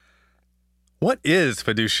What is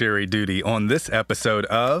fiduciary duty on this episode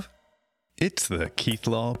of... It's the Keith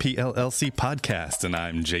Law PLLC podcast, and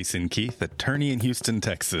I'm Jason Keith, attorney in Houston,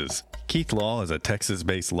 Texas. Keith Law is a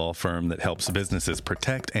Texas-based law firm that helps businesses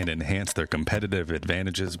protect and enhance their competitive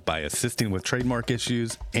advantages by assisting with trademark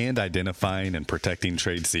issues and identifying and protecting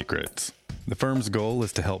trade secrets. The firm's goal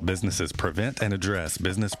is to help businesses prevent and address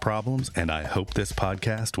business problems, and I hope this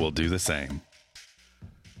podcast will do the same.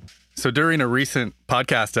 So during a recent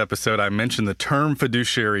podcast episode, I mentioned the term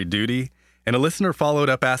fiduciary duty, and a listener followed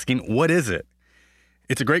up asking, what is it?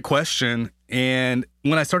 It's a great question, and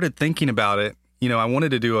when I started thinking about it, I wanted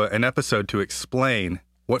to do an episode to explain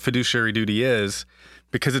what fiduciary duty is,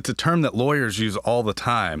 because it's a term that lawyers use all the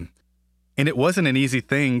time. And it wasn't an easy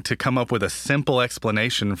thing to come up with a simple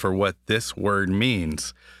explanation for what this word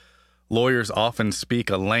means. Lawyers often speak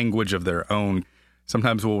a language of their own.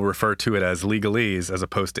 Sometimes we'll refer to it as legalese as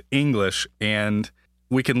opposed to English, and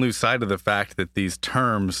we can lose sight of the fact that these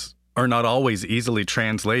terms are not always easily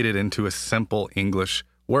translated into a simple English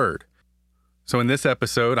word. So in this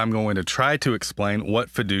episode, I'm going to try to explain what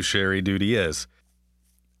fiduciary duty is.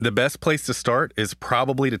 The best place to start is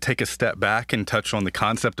probably to take a step back and touch on the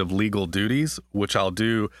concept of legal duties, which I'll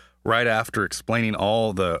do right after explaining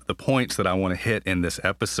all the points that I want to hit in this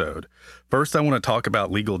episode. First, I want to talk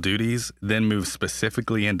about legal duties, then move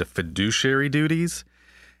specifically into fiduciary duties,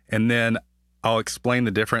 and then I'll explain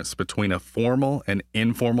the difference between a formal and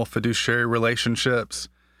informal fiduciary relationships.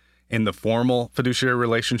 In the formal fiduciary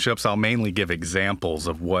relationships, I'll mainly give examples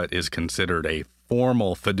of what is considered a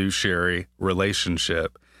formal fiduciary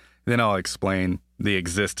relationship. Then I'll explain the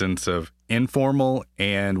existence of informal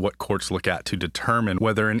and what courts look at to determine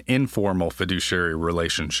whether an informal fiduciary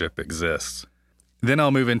relationship exists. Then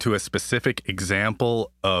I'll move into a specific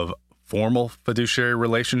example of formal fiduciary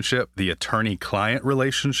relationship, the attorney-client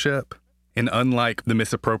relationship. And unlike the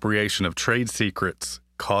misappropriation of trade secrets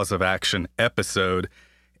cause of action episode,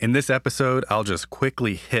 in this episode, I'll just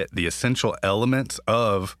quickly hit the essential elements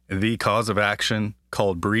of the cause of action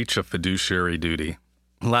called breach of fiduciary duty.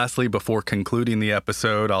 Lastly, before concluding the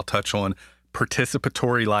episode, I'll touch on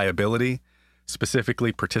participatory liability,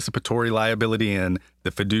 specifically participatory liability in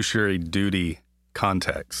the fiduciary duty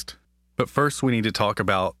context. But first, we need to talk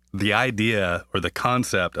about the idea or the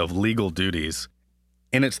concept of legal duties.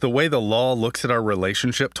 And it's the way the law looks at our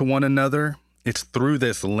relationship to one another. It's through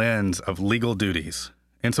this lens of legal duties.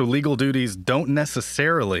 And so legal duties don't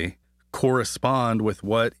necessarily correspond with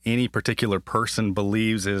what any particular person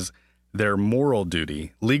believes is their moral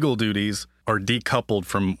duty. Legal duties are decoupled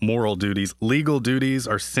from moral duties. Legal duties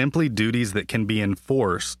are simply duties that can be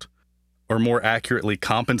enforced, or more accurately,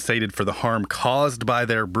 compensated for the harm caused by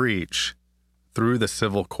their breach through the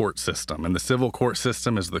civil court system. And the civil court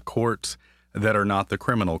system is the courts that are not the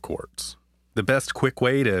criminal courts. The best quick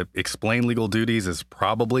way to explain legal duties is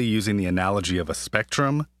probably using the analogy of a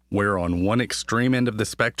spectrum, where on one extreme end of the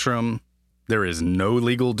spectrum, there is no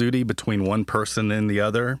legal duty between one person and the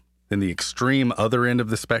other. Then the extreme other end of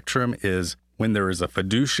the spectrum is when there is a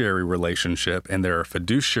fiduciary relationship and there are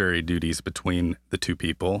fiduciary duties between the two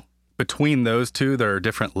people. Between those two, there are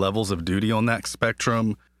different levels of duty on that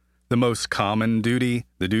spectrum. The most common duty,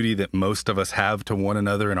 the duty that most of us have to one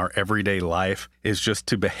another in our everyday life, is just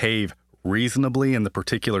to behave reasonably in the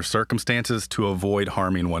particular circumstances to avoid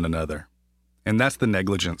harming one another. And that's the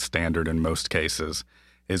negligence standard in most cases,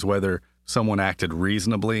 is whether someone acted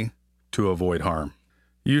reasonably to avoid harm.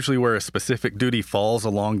 Usually where a specific duty falls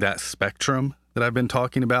along that spectrum that I've been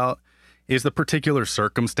talking about is the particular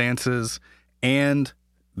circumstances and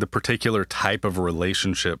the particular type of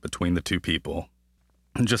relationship between the two people.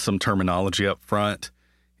 And just some terminology up front.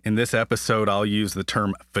 In this episode, I'll use the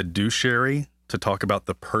term fiduciary to talk about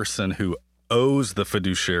the person who owes the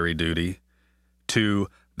fiduciary duty to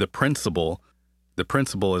the principal. The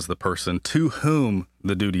principal is the person to whom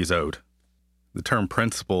the duty is owed. The term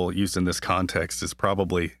principal used in this context is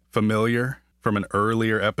probably familiar from an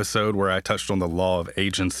earlier episode where I touched on the law of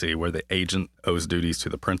agency, where the agent owes duties to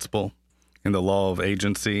the principal. In the law of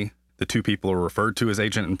agency, the two people are referred to as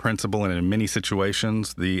agent and principal, and in many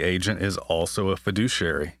situations, the agent is also a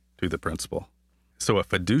fiduciary to the principal. So a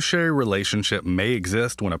fiduciary relationship may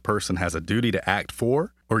exist when a person has a duty to act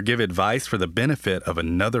for or give advice for the benefit of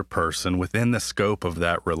another person within the scope of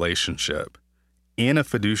that relationship. In a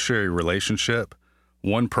fiduciary relationship,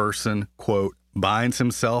 one person, quote, binds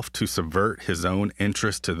himself to subvert his own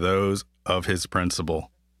interest to those of his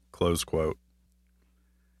principal, close quote.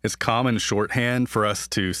 It's common shorthand for us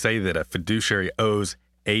to say that a fiduciary owes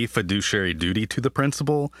a fiduciary duty to the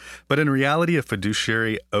principal, but in reality, a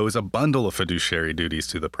fiduciary owes a bundle of fiduciary duties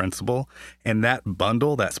to the principal, and that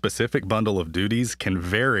bundle, that specific bundle of duties, can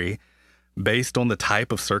vary based on the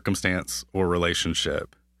type of circumstance or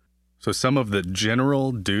relationship. So some of the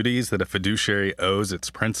general duties that a fiduciary owes its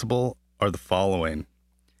principal are the following.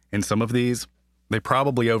 And some of these, they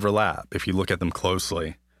probably overlap if you look at them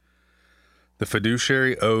closely. The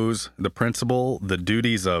fiduciary owes the principal the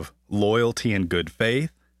duties of loyalty and good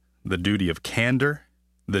faith, the duty of candor,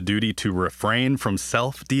 the duty to refrain from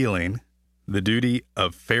self-dealing, the duty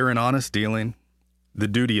of fair and honest dealing, the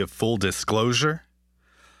duty of full disclosure,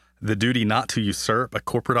 the duty not to usurp a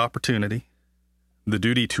corporate opportunity, the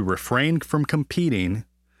duty to refrain from competing,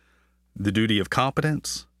 the duty of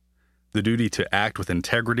competence, the duty to act with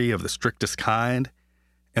integrity of the strictest kind,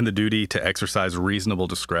 and the duty to exercise reasonable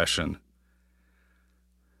discretion.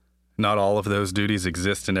 Not all of those duties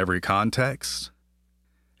exist in every context,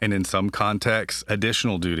 and in some contexts,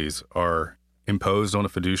 additional duties are imposed on a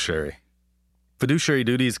fiduciary. Fiduciary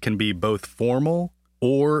duties can be both formal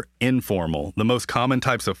or informal. The most common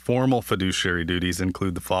types of formal fiduciary duties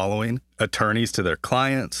include the following: attorneys to their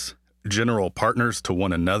clients, general partners to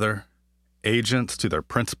one another, agents to their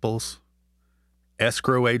principals,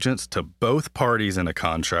 escrow agents to both parties in a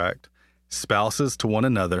contract, spouses to one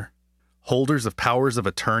another, holders of powers of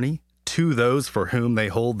attorney to those for whom they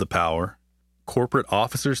hold the power, corporate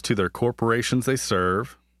officers to their corporations they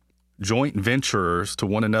serve, joint venturers to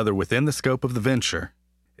one another within the scope of the venture,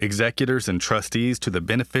 executors and trustees to the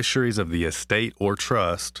beneficiaries of the estate or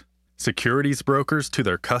trust, securities brokers to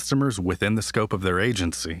their customers within the scope of their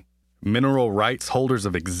agency, mineral rights holders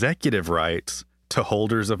of executive rights to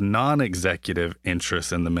holders of non-executive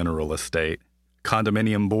interests in the mineral estate,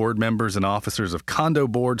 condominium board members and officers of condo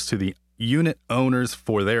boards to the unit owners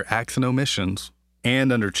for their acts and omissions.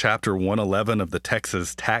 And under Chapter 111 of the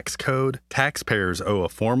Texas Tax Code, taxpayers owe a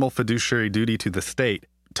formal fiduciary duty to the state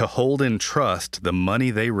to hold in trust the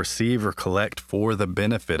money they receive or collect for the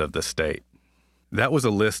benefit of the state. That was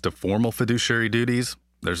a list of formal fiduciary duties.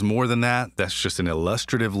 There's more than that. That's just an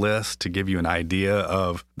illustrative list to give you an idea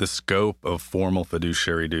of the scope of formal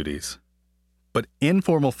fiduciary duties. But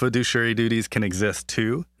informal fiduciary duties can exist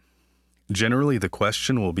too. Generally, the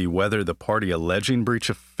question will be whether the party alleging breach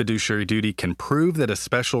of fiduciary duty can prove that a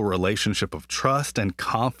special relationship of trust and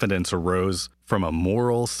confidence arose from a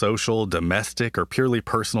moral, social, domestic, or purely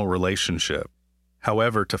personal relationship.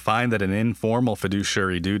 However, to find that an informal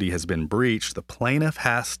fiduciary duty has been breached, the plaintiff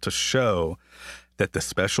has to show that the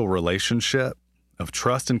special relationship of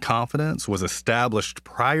trust and confidence was established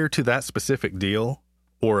prior to that specific deal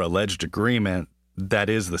or alleged agreement that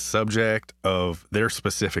is the subject of their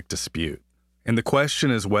specific dispute. And the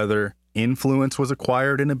question is whether influence was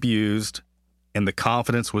acquired and abused and the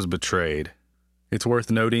confidence was betrayed. It's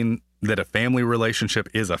worth noting that a family relationship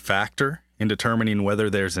is a factor in determining whether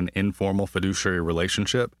there's an informal fiduciary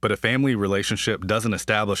relationship, but a family relationship doesn't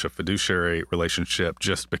establish a fiduciary relationship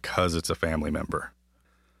just because it's a family member.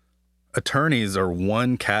 Attorneys are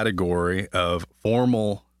one category of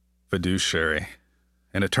formal fiduciary,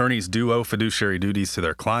 and attorneys do owe fiduciary duties to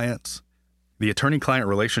their clients. The attorney-client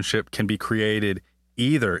relationship can be created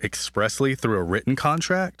either expressly through a written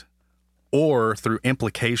contract or through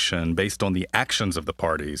implication based on the actions of the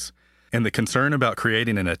parties. And the concern about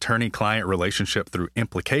creating an attorney-client relationship through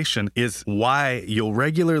implication is why you'll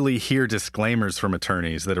regularly hear disclaimers from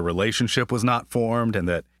attorneys that a relationship was not formed and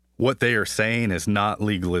that what they are saying is not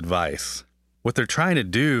legal advice. What they're trying to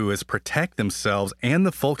do is protect themselves and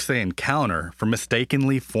the folks they encounter from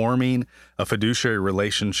mistakenly forming a fiduciary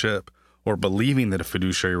relationship or believing that a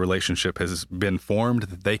fiduciary relationship has been formed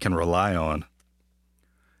that they can rely on.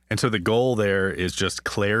 And so the goal there is just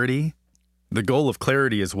clarity. The goal of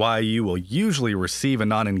clarity is why you will usually receive a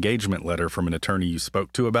non-engagement letter from an attorney you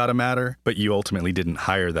spoke to about a matter, but you ultimately didn't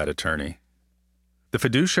hire that attorney. The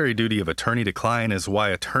fiduciary duty of attorney to client is why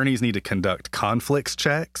attorneys need to conduct conflicts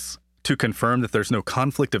checks to confirm that there's no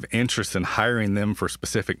conflict of interest in hiring them for a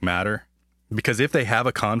specific matter. Because if they have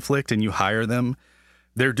a conflict and you hire them,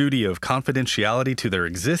 their duty of confidentiality to their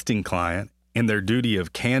existing client and their duty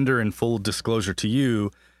of candor and full disclosure to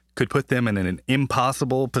you could put them in an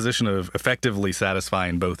impossible position of effectively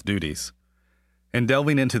satisfying both duties. And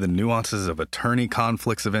delving into the nuances of attorney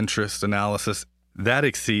conflicts of interest analysis, that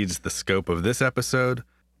exceeds the scope of this episode,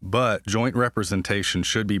 but joint representation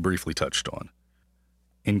should be briefly touched on.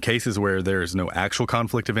 In cases where there is no actual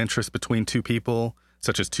conflict of interest between two people,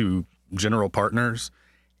 such as two general partners,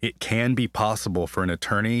 it can be possible for an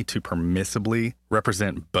attorney to permissibly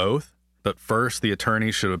represent both, but first the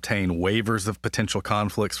attorney should obtain waivers of potential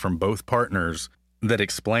conflicts from both partners that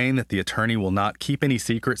explain that the attorney will not keep any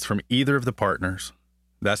secrets from either of the partners.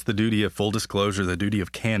 That's the duty of full disclosure, the duty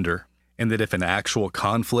of candor, and that if an actual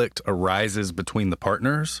conflict arises between the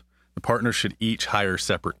partners should each hire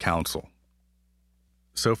separate counsel.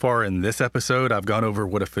 So far in this episode, I've gone over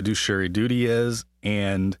what a fiduciary duty is,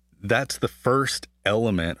 and that's the first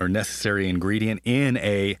element or necessary ingredient in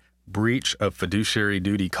a breach of fiduciary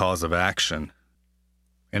duty cause of action.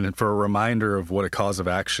 And for a reminder of what a cause of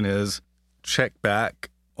action is, check back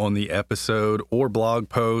on the episode or blog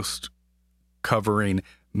post covering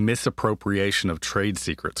misappropriation of trade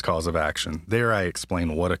secrets cause of action. There I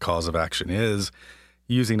explain what a cause of action is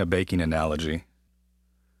using a baking analogy.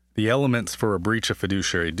 The elements for a breach of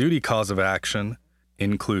fiduciary duty cause of action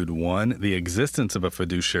include 1, the existence of a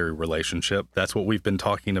fiduciary relationship. That's what we've been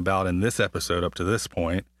talking about in this episode up to this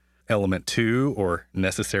point. Element 2, or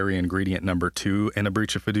necessary ingredient number 2 in a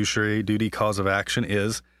breach of fiduciary duty cause of action,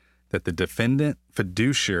 is that the defendant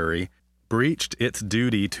fiduciary breached its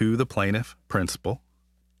duty to the plaintiff principal.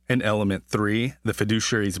 And element 3, the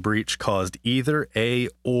fiduciary's breach caused either A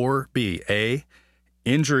or B, A,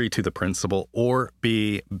 injury to the principal, or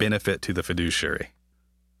B, benefit to the fiduciary.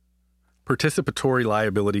 Participatory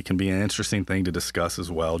liability can be an interesting thing to discuss as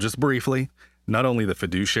well. Just briefly, not only the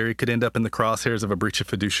fiduciary could end up in the crosshairs of a breach of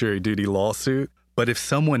fiduciary duty lawsuit, but if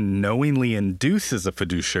someone knowingly induces a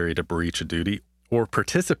fiduciary to breach a duty or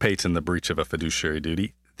participates in the breach of a fiduciary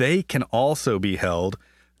duty, they can also be held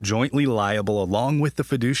jointly liable along with the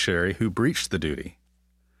fiduciary who breached the duty.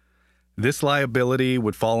 This liability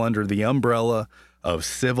would fall under the umbrella of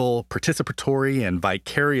civil, participatory, and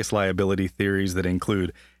vicarious liability theories that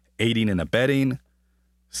include aiding and abetting,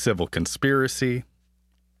 civil conspiracy,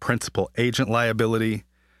 principal agent liability,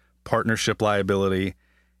 partnership liability,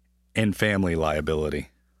 and family liability.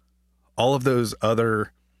 All of those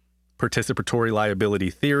other participatory liability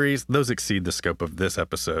theories, those exceed the scope of this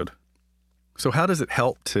episode. So how does it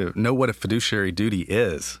help to know what a fiduciary duty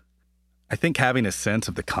is? I think having a sense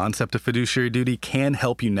of the concept of fiduciary duty can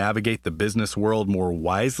help you navigate the business world more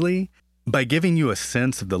wisely by giving you a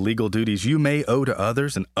sense of the legal duties you may owe to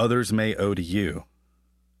others and others may owe to you.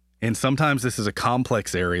 And sometimes this is a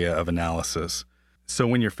complex area of analysis. So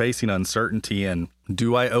when you're facing uncertainty in,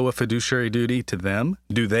 do I owe a fiduciary duty to them?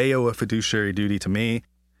 Do they owe a fiduciary duty to me?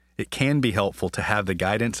 It can be helpful to have the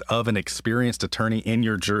guidance of an experienced attorney in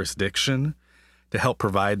your jurisdiction to help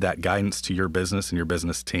provide that guidance to your business and your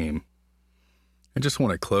business team. I just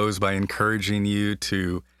want to close by encouraging you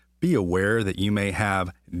to be aware that you may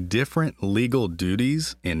have different legal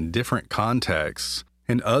duties in different contexts,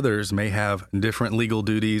 and others may have different legal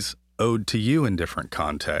duties owed to you in different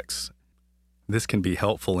contexts. This can be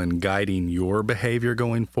helpful in guiding your behavior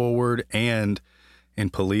going forward and in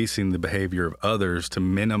policing the behavior of others to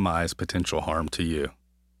minimize potential harm to you.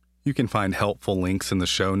 You can find helpful links in the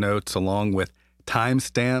show notes along with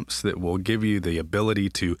timestamps that will give you the ability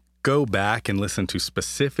to go back and listen to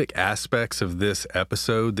specific aspects of this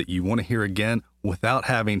episode that you want to hear again without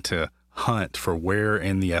having to hunt for where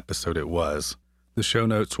in the episode it was. The show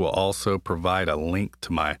notes will also provide a link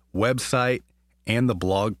to my website and the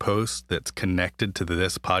blog post that's connected to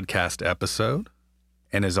this podcast episode.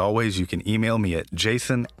 And as always, you can email me at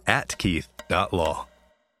jason@keith.law.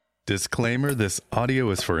 Disclaimer, this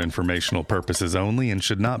audio is for informational purposes only and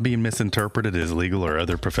should not be misinterpreted as legal or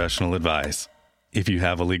other professional advice. If you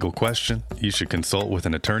have a legal question, you should consult with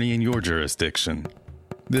an attorney in your jurisdiction.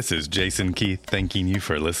 This is Jason Keith thanking you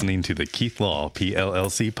for listening to the Keith Law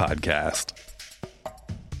PLLC podcast.